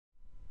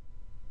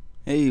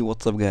Hey,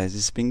 what's up guys,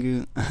 this is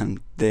Pingu,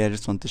 and today I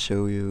just want to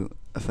show you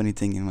a funny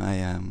thing in my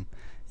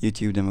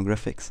YouTube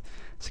demographics.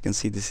 As you can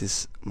see, this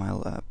is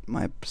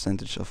my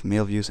percentage of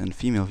male views and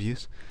female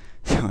views.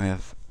 So I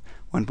have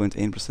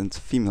 1.8%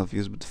 female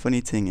views, but the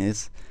funny thing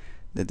is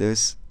that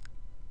those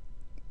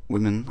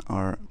women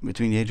are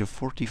between the age of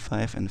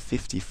 45 and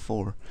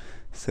 54,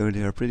 so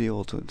they are pretty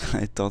old.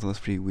 I thought it was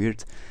pretty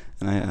weird,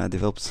 and I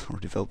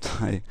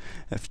I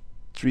have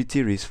three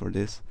theories for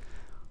this.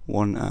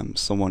 One,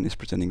 someone is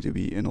pretending to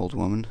be an old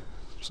woman,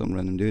 some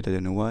random dude, I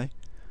don't know why.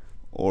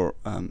 Or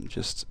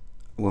just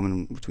a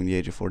woman between the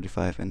age of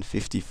 45 and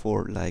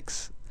 54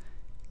 likes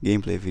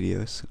gameplay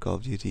videos, Call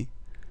of Duty.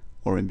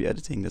 Or maybe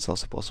editing, that's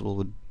also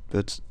possible.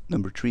 But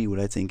number three, what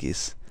I think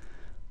is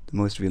the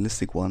most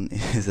realistic one,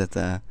 is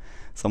that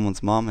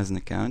someone's mom has an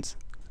account,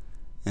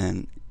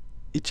 and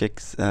she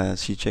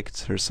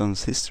checked her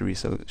son's history,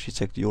 so she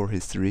checked your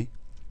history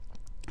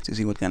to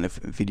see what kind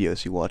of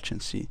videos you watch,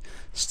 and she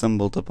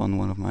stumbled upon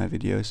one of my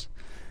videos,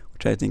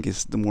 which I think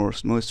is the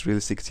most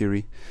realistic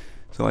theory.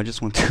 So I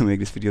just want to make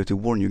this video to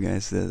warn you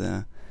guys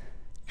that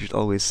you should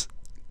always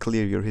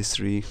clear your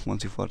history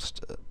once you've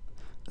watched a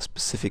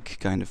specific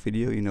kind of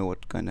video. You know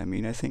what kind I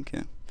mean, I think.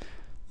 Yeah.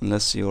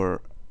 Unless you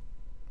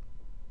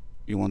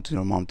want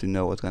your mom to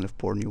know what kind of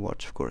porn you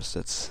watch, of course.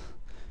 That's,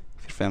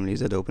 if your family is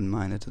that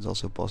open-minded, that's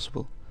also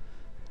possible.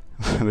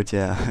 But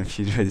yeah, if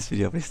you enjoyed this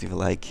video, please leave a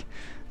like,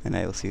 and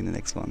I will see you in the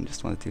next one.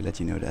 Just wanted to let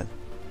you know that.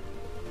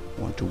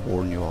 I want to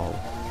warn you all.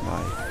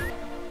 Bye.